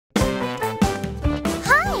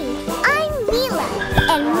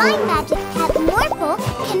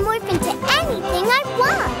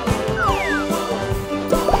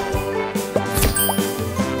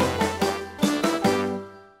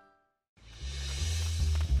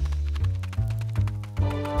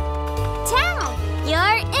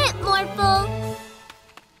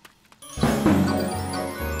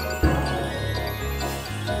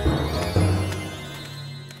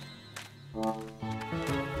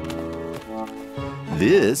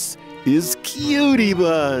This is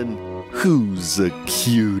Cutiebun. Who's a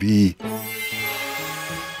cutie?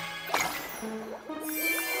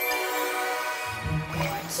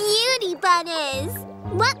 Cutiebun is.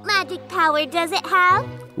 What magic power does it have?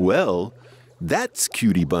 Well, that's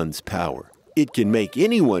Cutiebun's power. It can make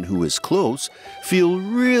anyone who is close feel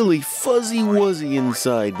really fuzzy-wuzzy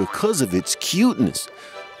inside because of its cuteness.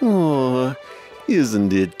 Aw,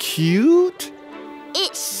 isn't it cute?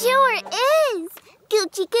 It sure is.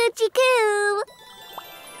 Coochie coochie coo.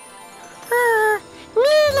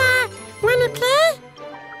 Mila, wanna play?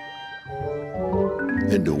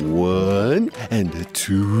 And a 1, and a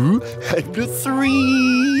 2, and a 3.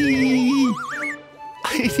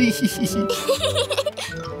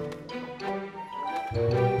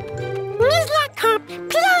 Mila can't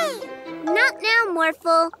play. Not now,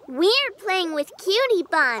 Morphle. We're playing with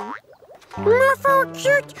Cutiebun. Morphle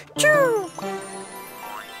cute too.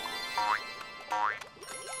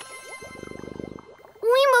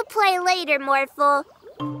 We will play later, Morphle.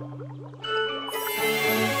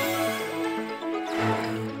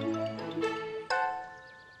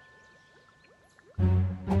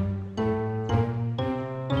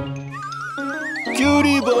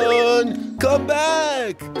 Cutiebun, come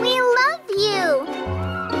back! We love you.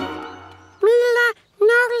 Mila,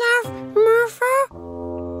 no love,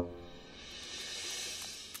 Morphle.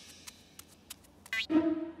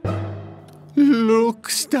 Look,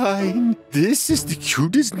 Stein, this is the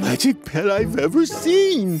cutest magic pet I've ever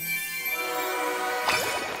seen.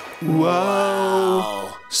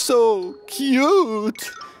 Wow, so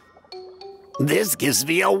cute. This gives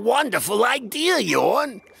me a wonderful idea,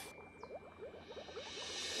 Jorn.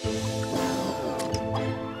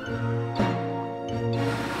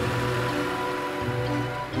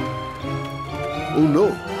 Oh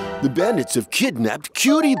no, the bandits have kidnapped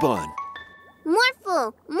Cutiebun.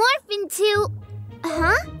 Morphle, morph into...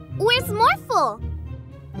 Huh? Where's Morphle?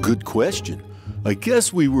 Good question. I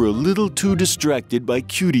guess we were a little too distracted by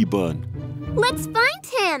Cutiebun. Let's find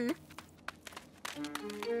him.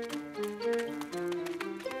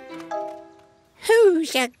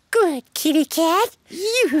 Who's a good kitty cat?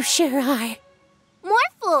 You sure are.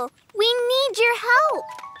 Morphle, we need your help.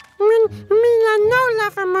 Mila no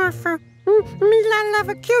love a Morphle. Mila love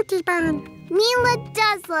a Cutiebun. Mila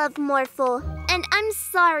does love Morphle, and I'm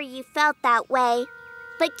sorry you felt that way.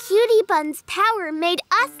 But Cutiebun's power made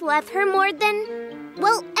us love her more than,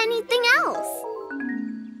 well, anything else.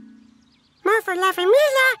 Morphle love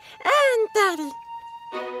Mila and Daddy.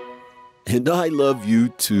 And I love you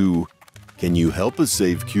too. Can you help us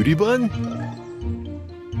save Cutiebun?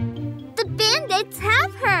 The bandits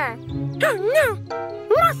have her. Oh no!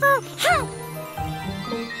 Morphle, help!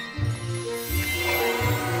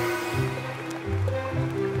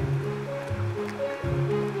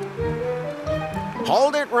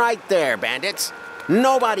 Hold it right there, bandits.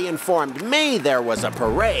 Nobody informed me there was a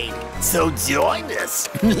parade, so join us.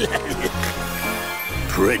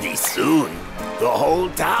 Pretty soon, the whole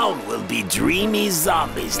town will be dreamy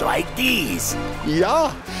zombies like these.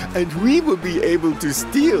 Yeah, and we will be able to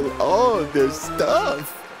steal all the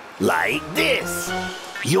stuff. Like this.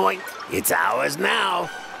 Yoink, it's ours now.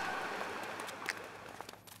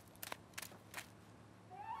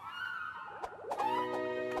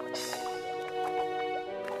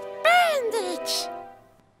 Bandits!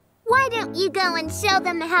 Why don't you go and show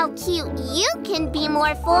them how cute you can be,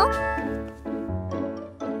 Morphle?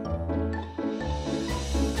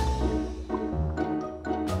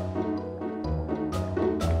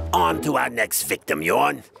 On to our next victim,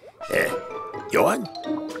 Jorn. Jorn?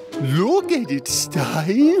 Look at it,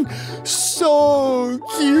 Stein. So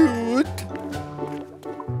cute.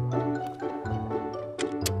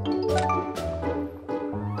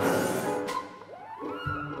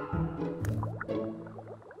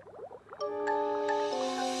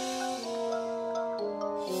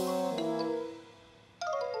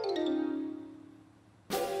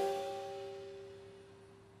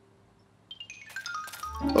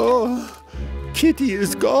 Oh, Kitty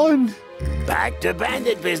is gone. Back to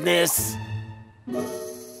bandit business.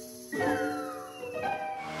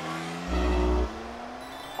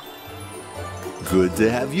 Good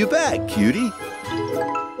to have you back, Cutie.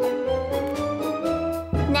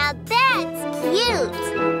 Now that's cute.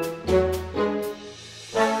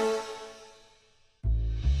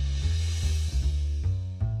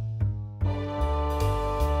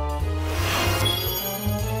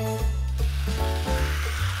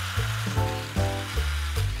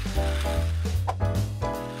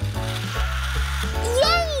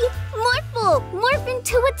 Morph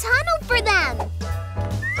into a tunnel for them!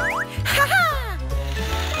 Ha-ha!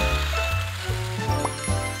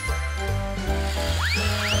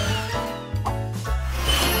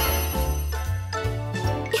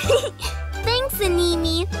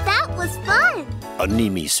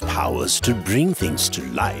 Animi's powers to bring things to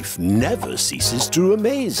life never ceases to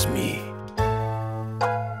amaze me.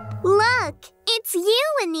 Look, it's you,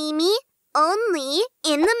 Animi. Only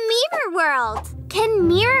in the mirror world. Can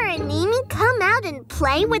Mirror Animi come out and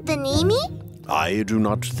play with Animi? I do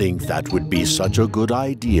not think that would be such a good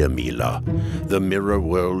idea, Mila. The Mirror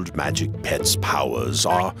World Magic Pet's powers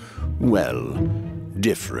are, well,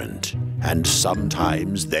 different. And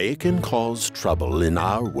sometimes they can cause trouble in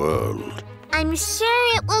our world. I'm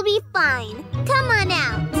sure it will be fine. Come on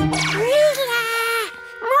out. Mila!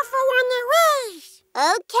 Morphle on the race!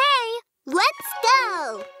 Okay, let's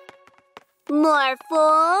go.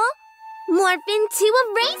 Morphle, morph into a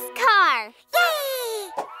race car.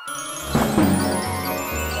 Yay!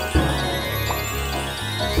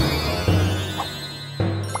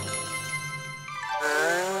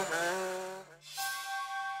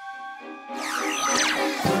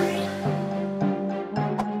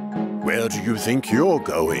 Where do you think you're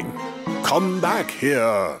going? Come back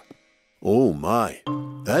here! Oh my,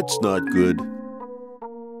 that's not good.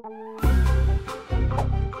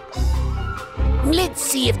 Let's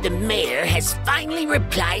see if the mayor has finally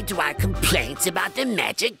replied to our complaints about the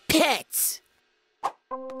magic pets.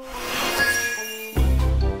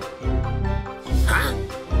 Huh?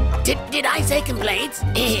 Did I say complaints?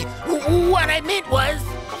 What I meant was...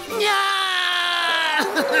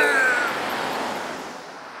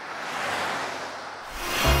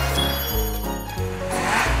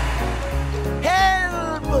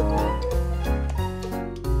 Help!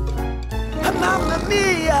 Mamma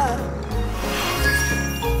mia!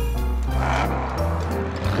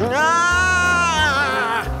 Ah!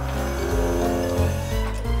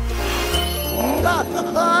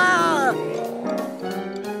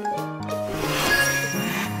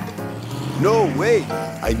 No, wait.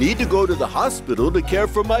 I need to go to the hospital to care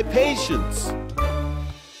for my patients.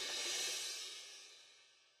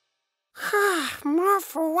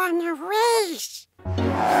 Morphle on the race!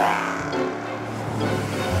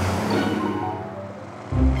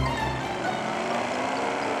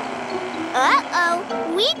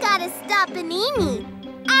 Uh-oh, we gotta stop Animi.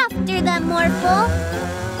 After them, Morphle.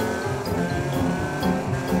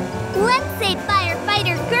 Let's say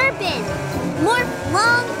Firefighter Gerbin. Morph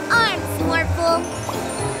long arms, Morphle.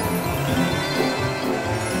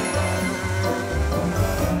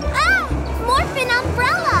 Ah! Morph an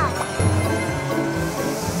umbrella.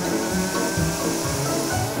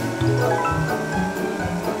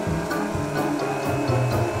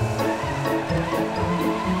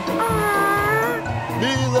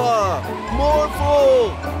 Mila! Morphle!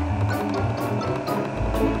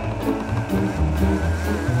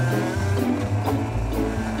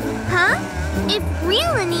 Huh? If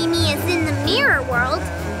real Animi is in the mirror world,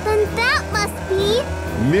 then that must be...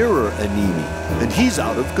 Mirror Animi, and he's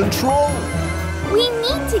out of control. We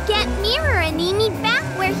need to get Mirror Animi back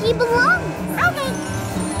where he belongs. Okay.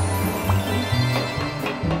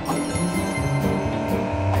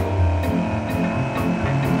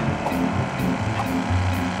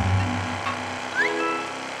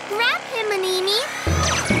 Grab him, Animi.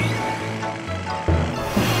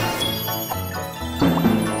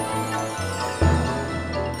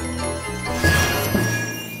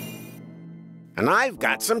 And I've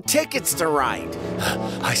got some tickets to write.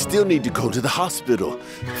 I still need to go to the hospital.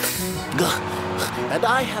 And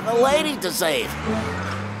I have a lady to save.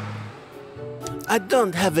 I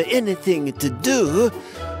don't have anything to do.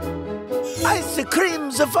 Ice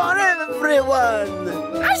creams for everyone!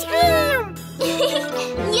 Ice cream!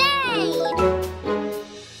 Yay!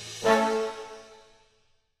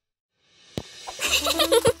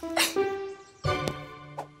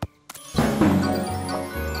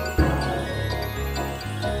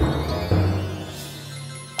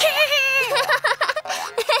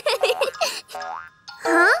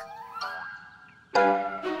 Huh?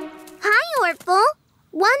 Hi, Orphle.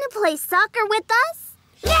 Wanna play soccer with us?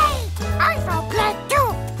 Yay! I will play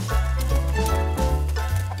too!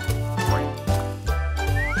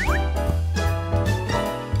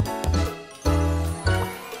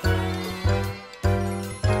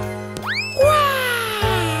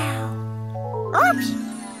 Wow! Oops!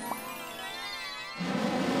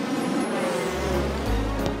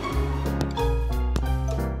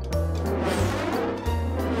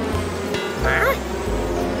 Huh?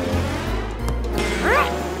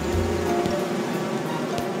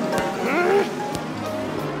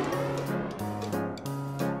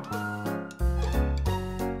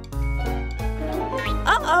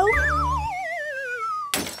 Uh-oh.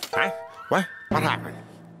 Huh? What? What happened?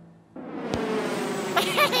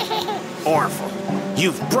 Orphle,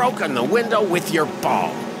 you've broken the window with your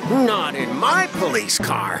ball. Not in my police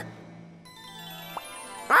car.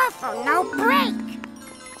 Orphle, no break.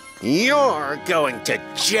 You're going to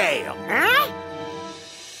jail. Huh?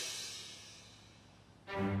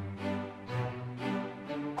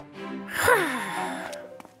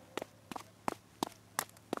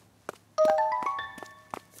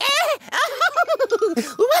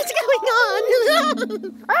 What's going on?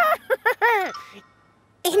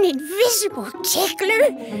 An invisible tickler?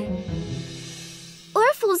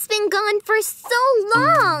 Orphle's been gone for so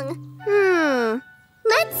long.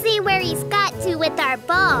 Let's see where he's got to with our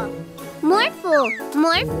ball. Morphle,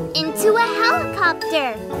 morph into a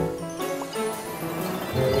helicopter.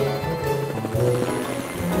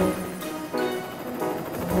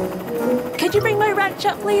 Could you bring my wrench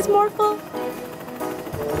up, please, Morphle?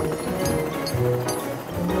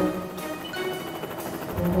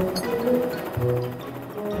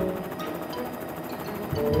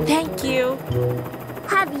 Thank you.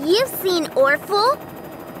 Have you seen Orphle?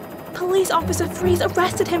 Police Officer Freeze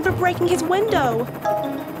arrested him for breaking his window.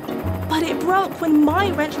 But it broke when my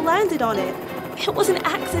wrench landed on it. It was an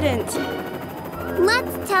accident.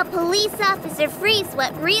 Let's tell Police Officer Freeze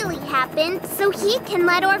what really happened so he can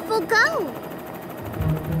let Orphle go.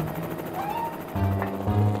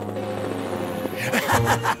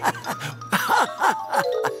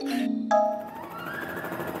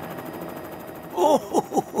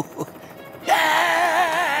 Oh.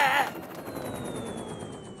 Ah!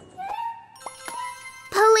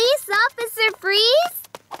 Police Officer Freeze?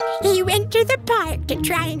 He went to the park to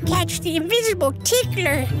try and catch the invisible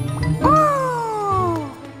tickler.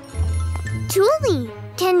 Oh! Julie,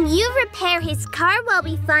 can you repair his car while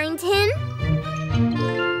we find him?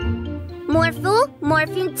 Morphle,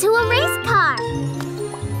 morph into a race car.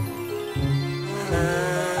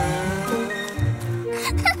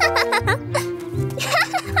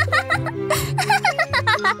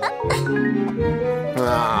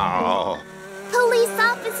 Oh. Police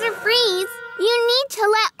Officer Freeze, you need to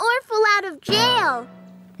let Orphle out of jail.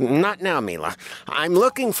 Not now, Mila. I'm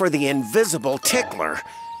looking for the invisible tickler.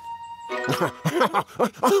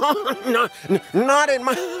 Not in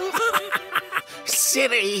my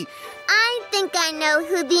city. I think I know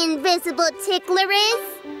who the invisible tickler is.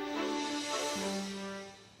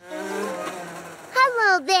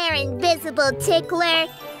 Hello there, invisible tickler.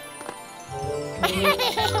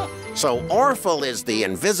 So Orphle is the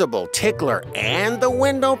invisible tickler and the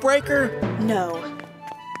window breaker? No.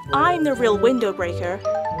 I'm the real window breaker.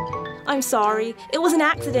 I'm sorry. It was an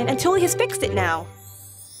accident and Tully has fixed it now.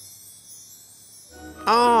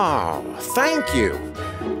 Oh, thank you.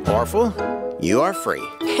 Orphle, you are free.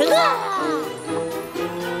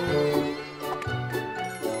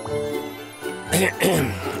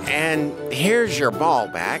 And here's your ball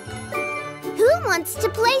back. Who wants to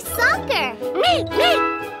play soccer? Me!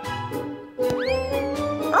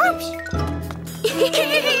 Oops!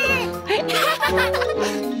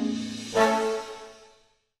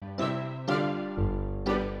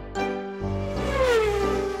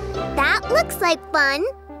 That looks like fun.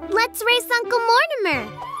 Let's race Uncle Mortimer.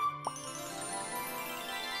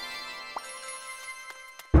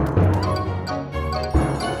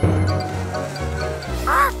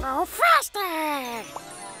 Orphle faster!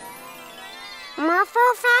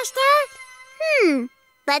 Morphle faster?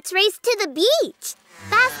 Let's race to the beach.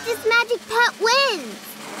 Fastest Magic Pet wins.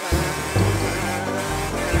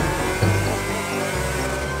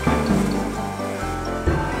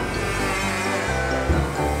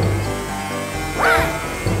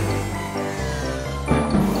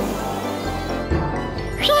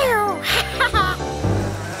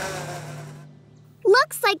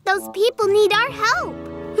 Looks like those people need our help.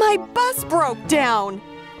 My bus broke down.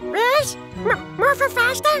 Race? Morphle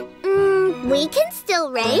faster? We can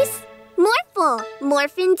still race. Morphle,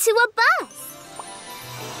 morph into a bus.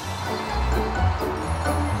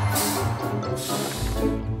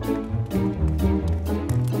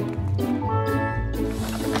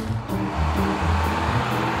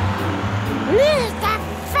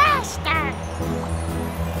 Faster!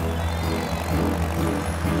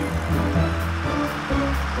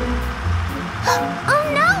 Oh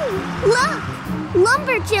no! Look!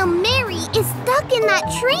 Lumberjill Mary is stuck in that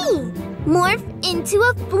tree. Morph into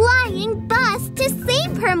a flying bus to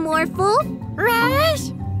save her, Morphle.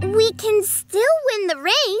 Race? We can still win the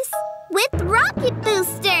race with rocket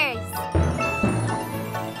boosters.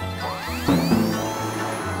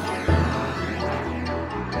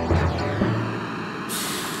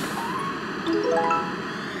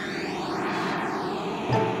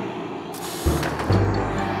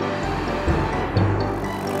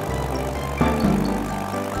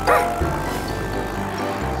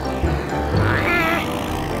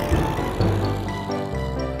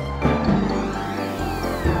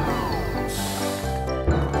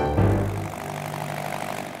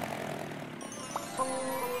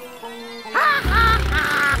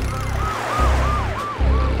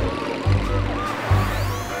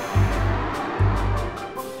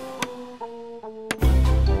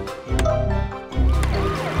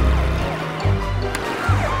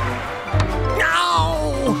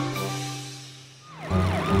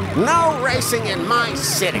 No racing in my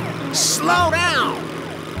city. Slow down.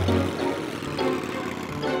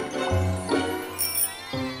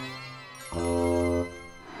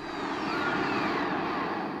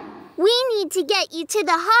 We need to get you to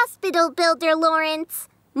the hospital, Builder Lawrence.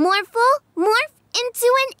 Morphle, morph into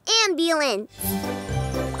an ambulance.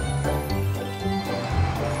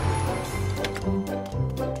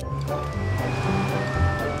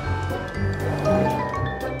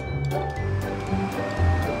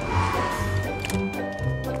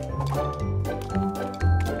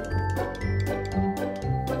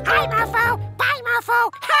 Hi, Morphle! Bye,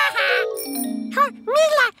 Morphle! Ha ha!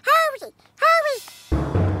 Mila, hurry! Hurry!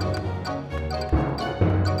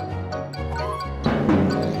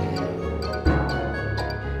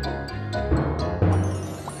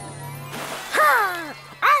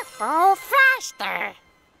 Orphle, faster!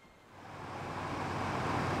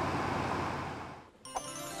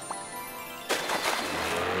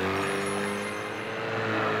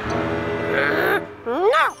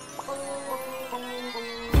 No!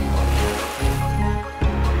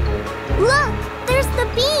 Look, there's the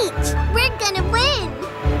beach. We're gonna win.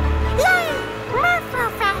 Yay! Morphle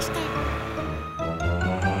faster!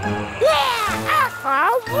 Yeah!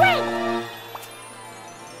 Orphle, win!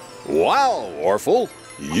 Wow, Orphle,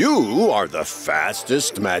 you are the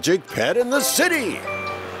fastest magic pet in the city.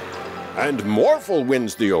 And Morphle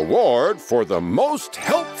wins the award for the most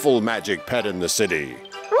helpful magic pet in the city.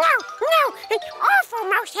 No! It's Orphle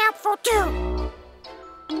most helpful too!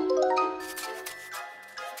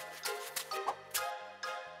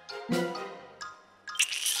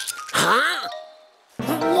 Huh?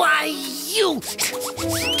 Why, you...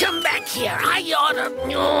 Come back here. I oughta...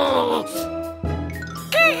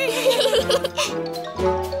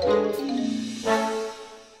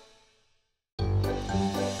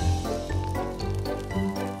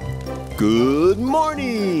 Good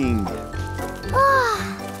morning.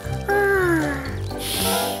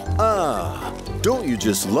 Don't you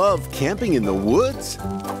just love camping in the woods?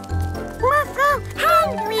 Morphle,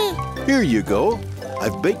 hungry! Here you go.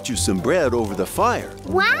 I've baked you some bread over the fire.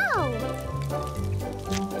 Wow.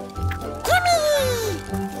 Gimme!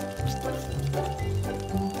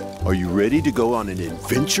 Are you ready to go on an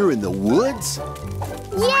adventure in the woods?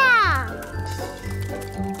 Yeah.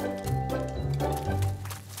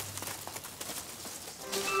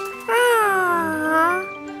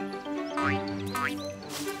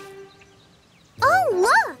 Oh,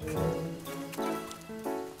 look.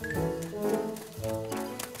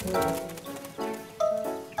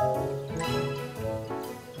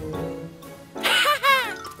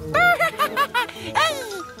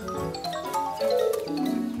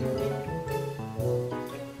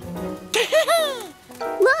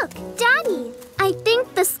 Look, Daddy. I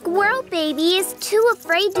think the squirrel baby is too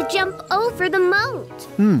afraid to jump over the moat.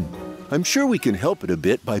 I'm sure we can help it a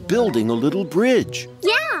bit by building a little bridge.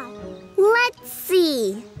 Yeah. Let's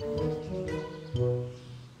see.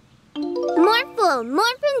 Morphle,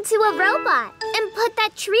 morph into a robot and put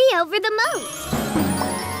that tree over the moat.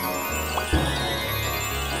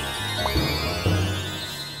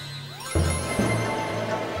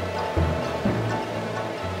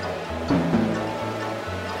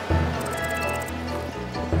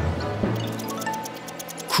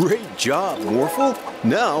 Great job, Morphle.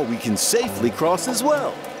 Now we can safely cross as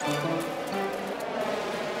well.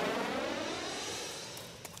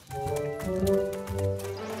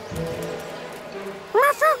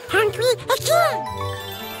 Morphle, hungry again!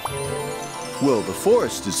 Well, the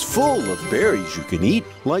forest is full of berries you can eat,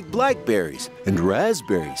 like blackberries and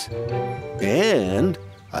raspberries. And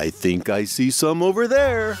I think I see some over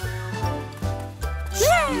there.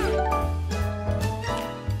 Yeah!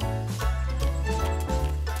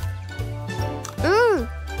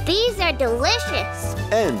 These are delicious.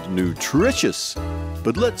 And nutritious.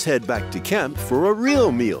 But let's head back to camp for a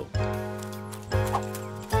real meal.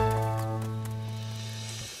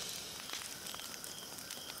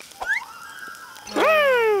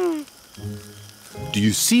 Do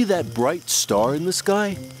you see that bright star in the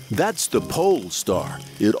sky? That's the pole star.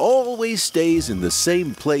 It always stays in the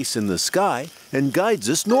same place in the sky and guides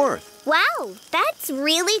us north. Wow, that's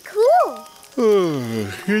really cool.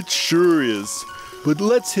 It sure is. But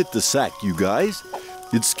let's hit the sack, you guys.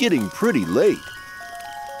 It's getting pretty late.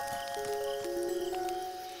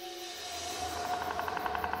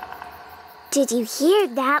 Did you hear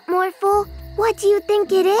that, Morphle? What do you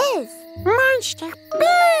think it is? Monster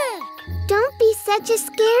big! Don't be such a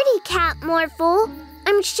scaredy cat, Morphle.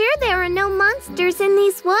 I'm sure there are no monsters in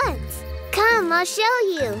these woods. Come, I'll show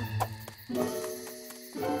you.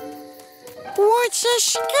 What's so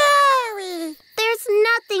scary? There's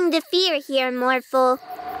nothing to fear here, Morphle.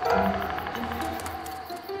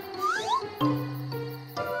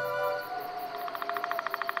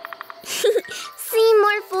 See,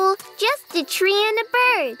 Morphle, just a tree and a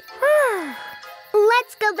bird.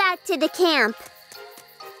 Let's go back to the camp.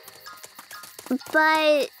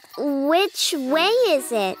 But which way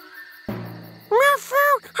is it?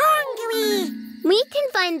 Morphle hungry! We can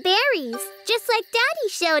find berries, just like Daddy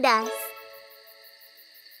showed us.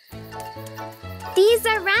 These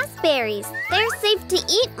are raspberries. They're safe to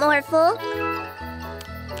eat, Morphle.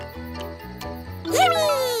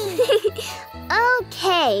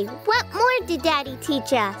 Okay, what more did Daddy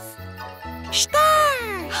teach us?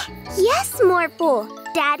 Stars! Yes, Morphle.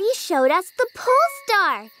 Daddy showed us the pole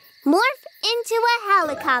star. Morph into a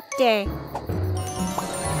helicopter.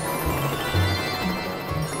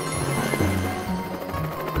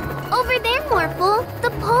 Over there, Morphle,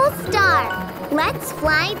 the pole star. Let's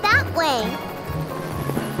fly that way.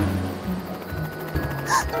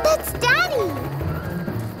 That's Daddy!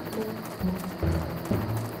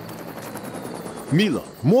 Mila,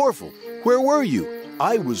 Morphle, where were you?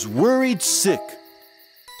 I was worried sick.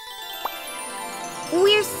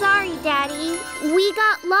 We're sorry, Daddy. We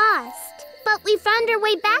got lost. But we found our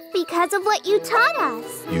way back because of what you taught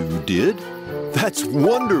us. You did? That's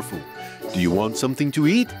wonderful. Do you want something to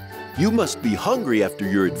eat? You must be hungry after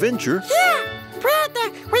your adventure. Yeah!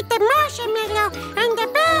 Brother with the marshmallow and the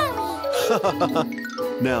berry!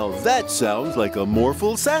 Now that sounds like a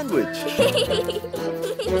Morphle sandwich.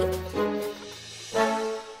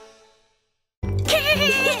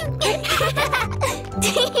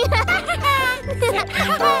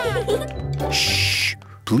 Shh!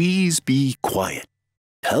 Please be quiet.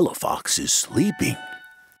 Telefox is sleeping.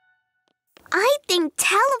 I think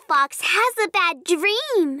Telefox has a bad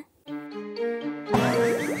dream.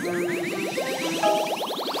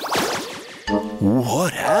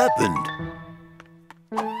 What happened?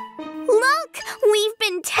 Look! We've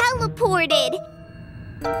been teleported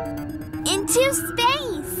into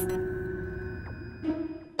space.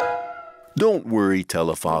 Don't worry,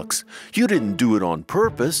 Telefox. You didn't do it on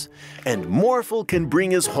purpose, and Morphle can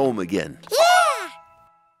bring us home again. Yeah!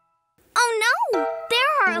 Oh no!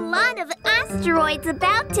 There are a lot of asteroids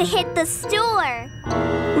about to hit the store.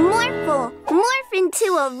 Morphle, morph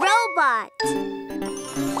into a robot.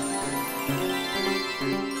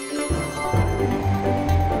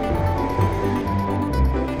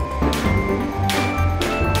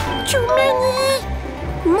 Too many!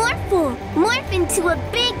 Morphle, morph into a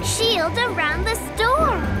big shield around the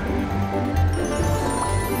store.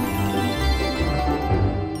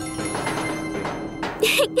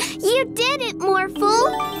 You did it,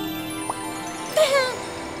 Morphle.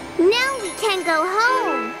 Now we can go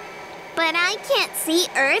home. But I can't see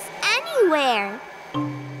Earth anywhere.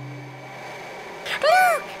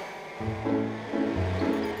 Look!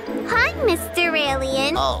 Hi, Mr.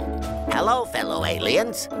 Alien. Oh, hello, fellow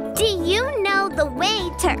aliens. Do you know the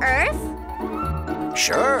way to Earth?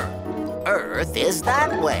 Sure, Earth is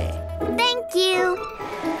that way. Thank you.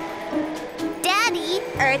 Daddy,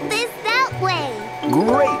 Earth is that way.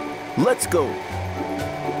 Great! Let's go.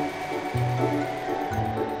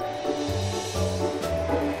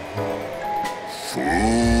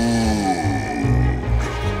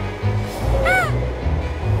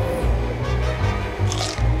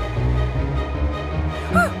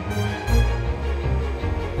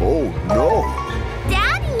 Oh no!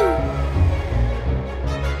 Daddy!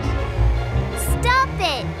 Stop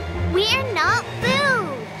it! We're not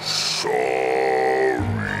food!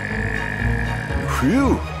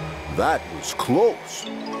 Phew! That was close.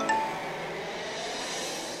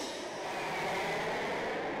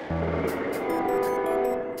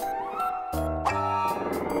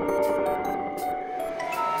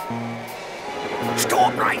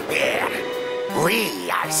 Stop right there. We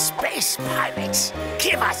are space pirates.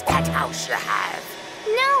 Give us that house you have.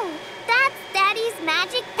 No, that's Daddy's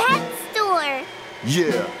Magic Pet store.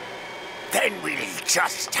 Yeah. Then we'll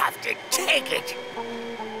just have to take it.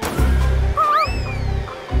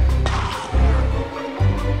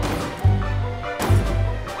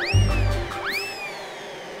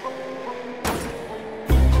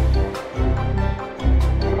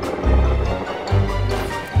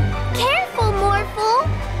 Careful, Morphle.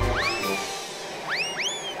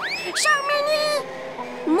 So many!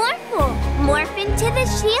 Morphle, morph into the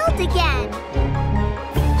shield again.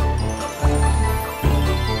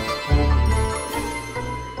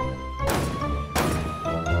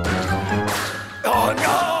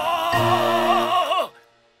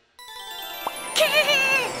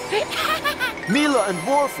 and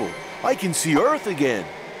Morphle, I can see Earth again.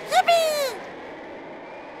 Yippee!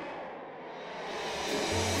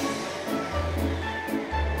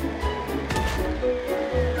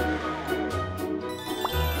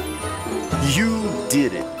 You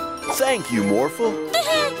did it. Thank you, Morphle.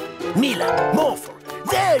 Mila, Morphle,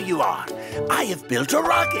 there you are. I have built a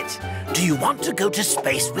rocket. Do you want to go to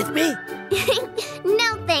space with me?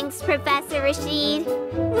 No thanks, Professor Rashid.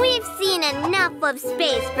 We've seen enough of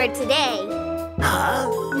space for today. Huh?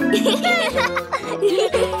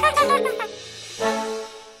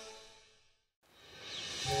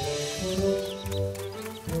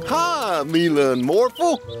 Hi, Mila and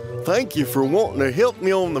Morphle. Thank you for wanting to help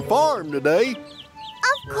me on the farm today.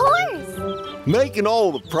 Of course. Making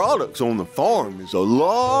all the products on the farm is a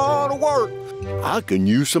lot of work. I can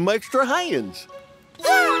use some extra hands.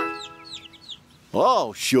 Yeah!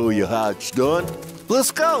 I'll show you how it's done. Let's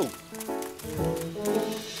go.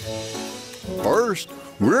 First,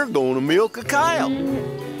 we're going to milk a cow.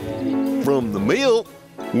 From the milk,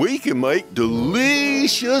 we can make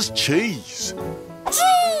delicious cheese.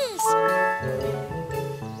 Cheese!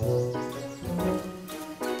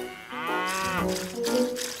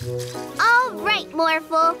 All right,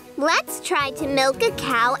 Morphle. Let's try to milk a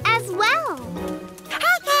cow as well.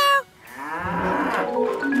 Hi,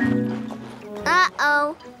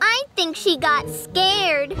 Uh-oh. I think she got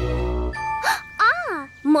scared.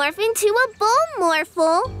 Morph into a bull,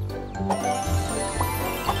 Morphle.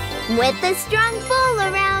 With a strong bull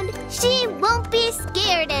around, she won't be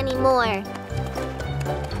scared anymore.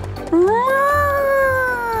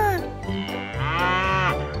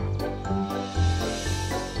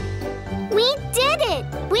 We did it!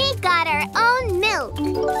 We got our own milk.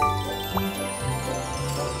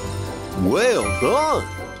 Well done.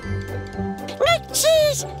 Make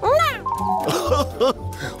cheese now!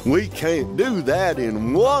 We can't do that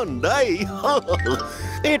in one day.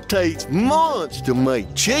 It takes months to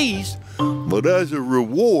make cheese, but as a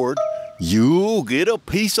reward, you'll get a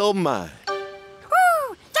piece of mine.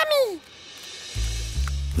 Ooh, yummy!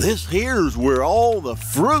 This here's where all the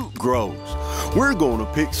fruit grows. We're gonna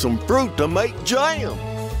pick some fruit to make jam.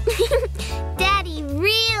 Daddy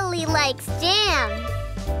really likes jam.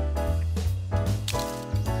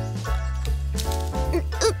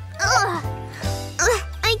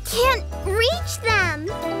 I can't reach them.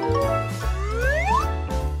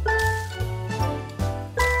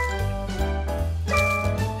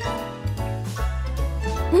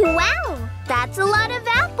 Wow, that's a lot of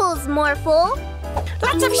apples, Morphle.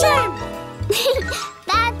 Lots of jam!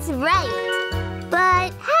 That's right.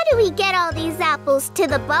 But how do we get all these apples to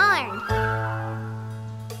the barn?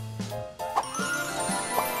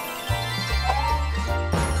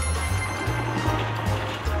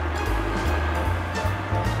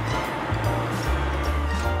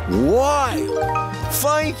 Wow!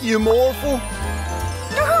 Thank you, Morphle.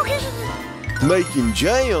 Making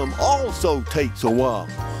jam also takes a while,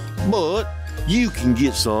 but you can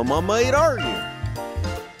get some I made earlier.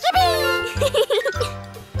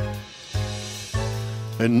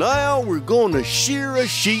 And now we're going to shear a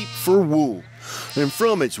sheep for wool. And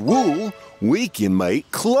from its wool, we can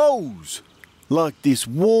make clothes, like this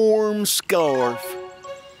warm scarf.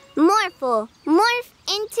 Morphle, morph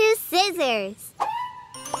into scissors.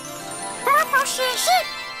 Morphle shear sheep!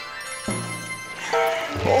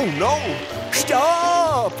 Oh no!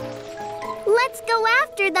 Stop! Let's go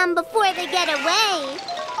after them before they get away.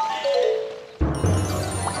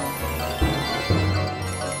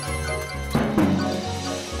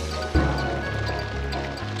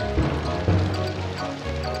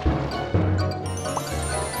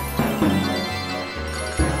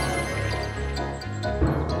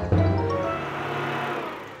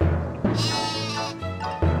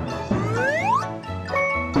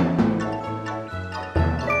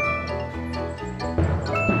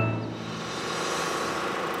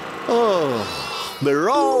 Oh, they're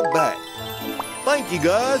all back. Thank you,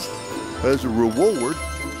 guys. As a reward,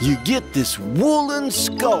 you get this woolen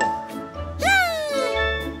scarf.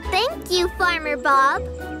 Thank you, Farmer Bob.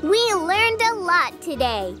 We learned a lot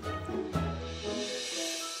today.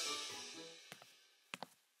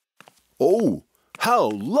 Oh, how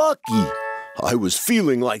lucky! I was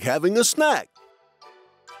feeling like having a snack.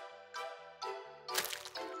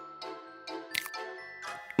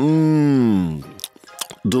 Mmm,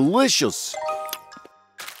 delicious.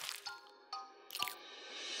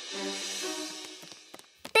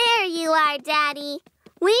 There you are, Daddy.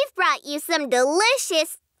 We've brought you some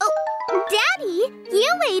delicious... Oh, Daddy,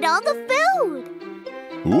 you ate all the food.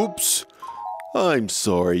 Oops. I'm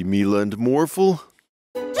sorry, Mila and Morphle.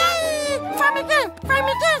 Yay! Farm again! Farm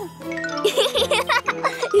again!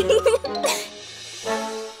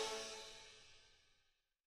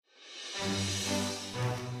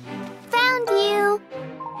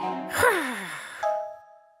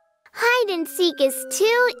 and seek is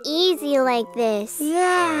too easy like this.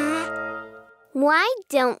 Yeah. Why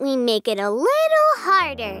don't we make it a little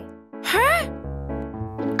harder? Huh?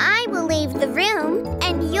 I will leave the room,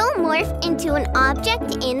 and you'll morph into an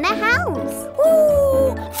object in the house.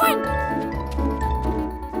 Ooh, fun!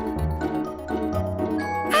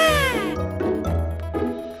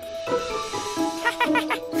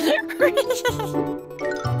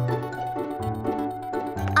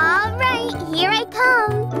 All right, here I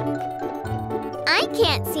come. I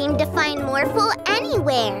can't seem to find Morphle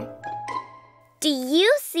anywhere. Do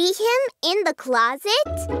you see him in the closet?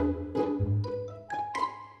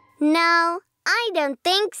 No, I don't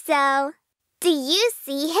think so. Do you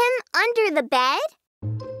see him under the bed?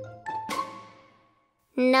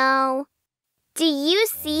 No. Do you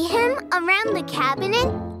see him around the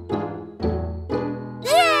cabinet?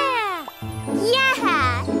 Yeah!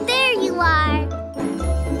 Yeah! There you are!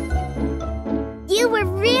 You were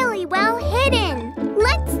really well hidden.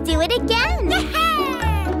 Let's do it again!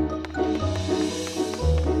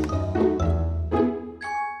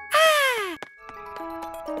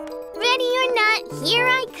 Ready or not, here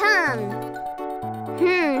I come.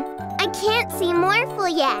 I can't see Morphle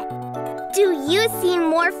yet. Do you see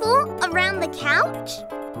Morphle around the couch?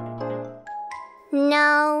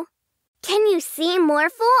 No. Can you see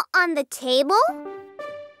Morphle on the table?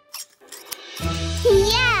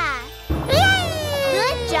 Yeah!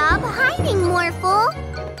 Good job hiding, Morphle.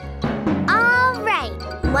 All right,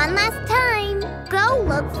 one last time. Go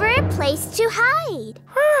look for a place to hide.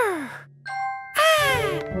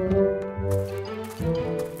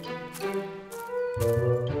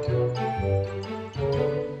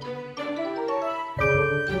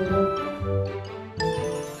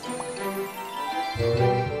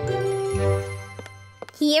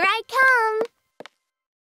 Here I come.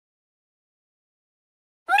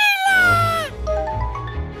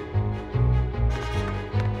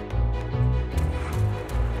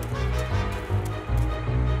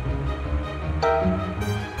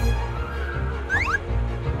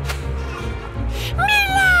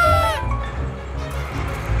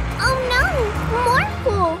 Oh no,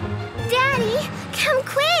 Morphle! Daddy, come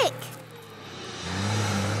quick!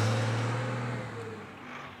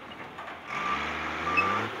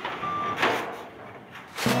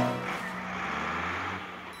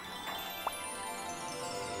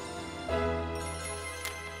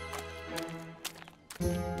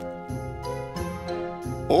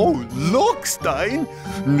 Oh, look, Stein!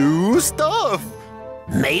 New stuff!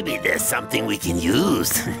 Maybe there's something we can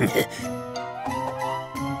use.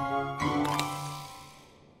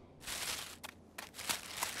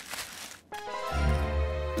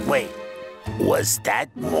 Wait, was that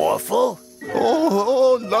Morphle?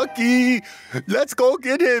 Oh, lucky! Let's go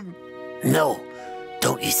get him! No,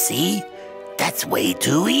 don't you see? That's way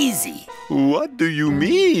too easy. What do you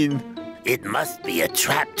mean? It must be a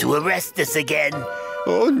trap to arrest us again.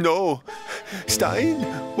 Oh, no. Stein,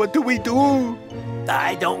 what do we do?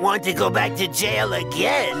 I don't want to go back to jail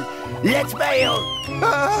again. Let's bail.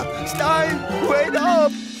 Ah, Stein, wait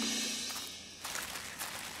up!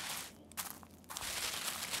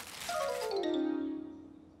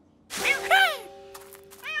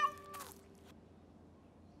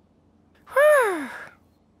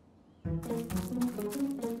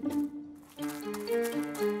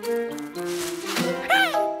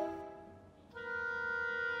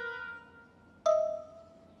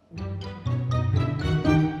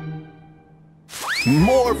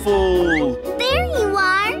 Morphle! There you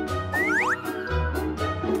are!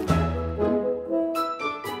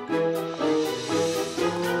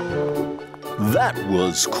 That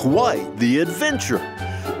was quite the adventure.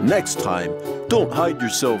 Next time, don't hide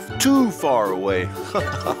yourself too far away.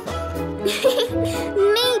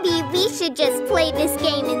 Maybe we should just play this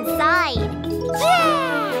game inside.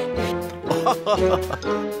 Yeah!